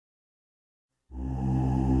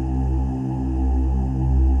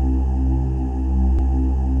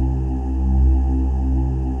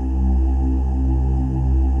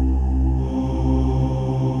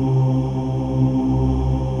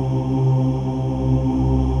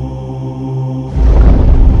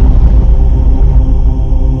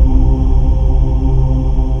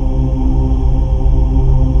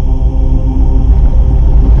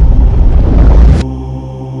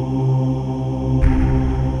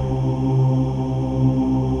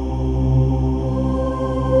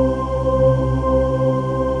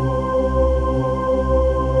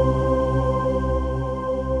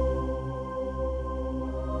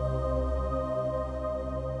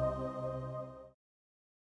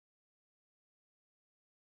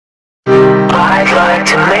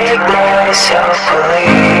to make myself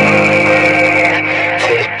believe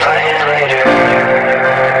that planet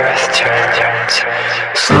Earth turns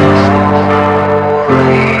slowly.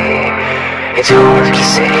 It's hard to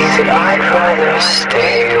say that I'd rather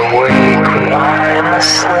stay awake when I'm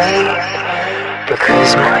asleep,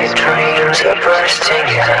 because my dreams are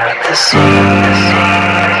bursting at the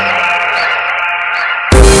seams.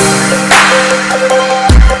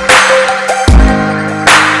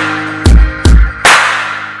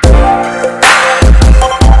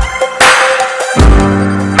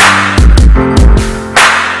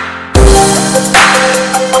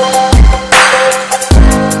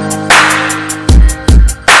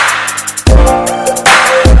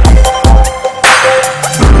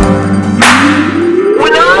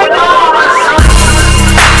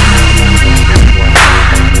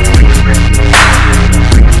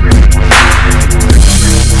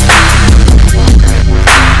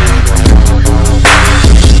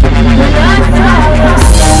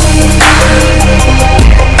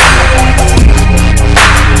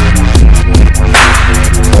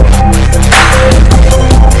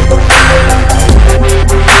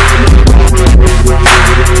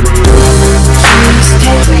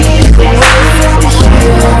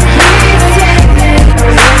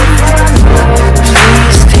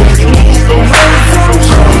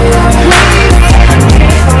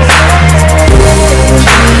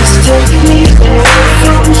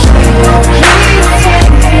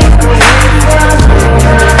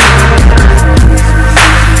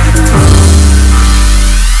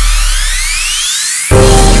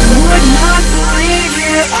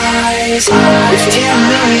 With 10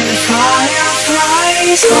 million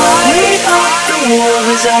fireflies light up the world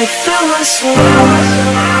as I fell asleep.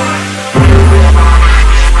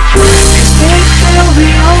 Cause they fill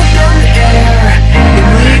the open air and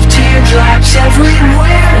leave teardrops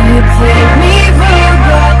everywhere. You played me rude,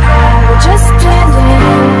 but I would just stand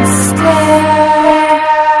and stare.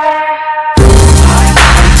 I'd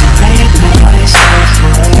like to make myself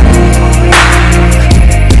believe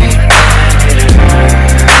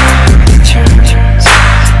turns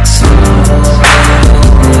slowly.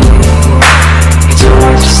 It's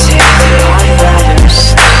hard to say that I'd rather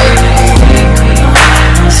stay when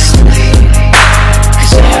I'm asleep,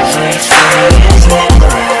 cause everything is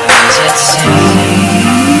never as it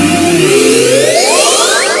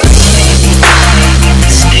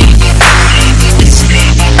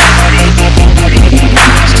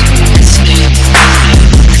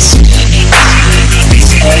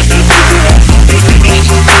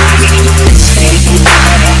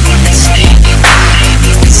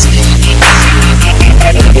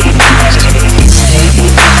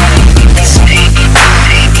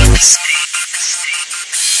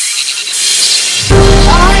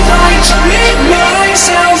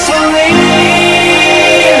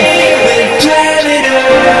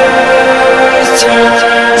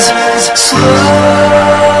slowly.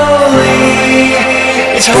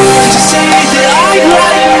 It's hard to say that I'd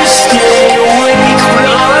rather stay awake when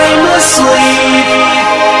I'm asleep,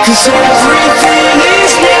 cause everything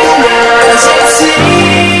is never as it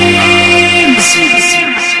seems.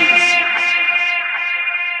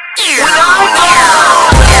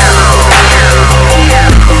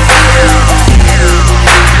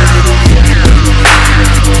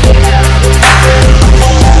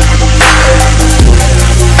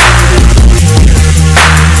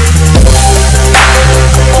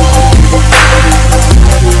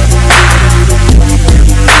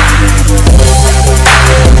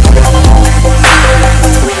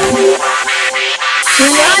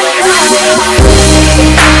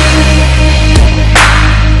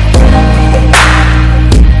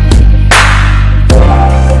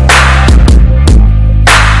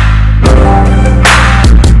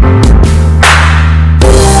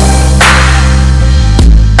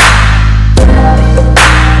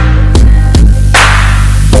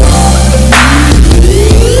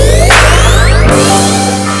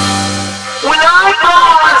 When I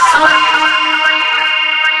fall asleep,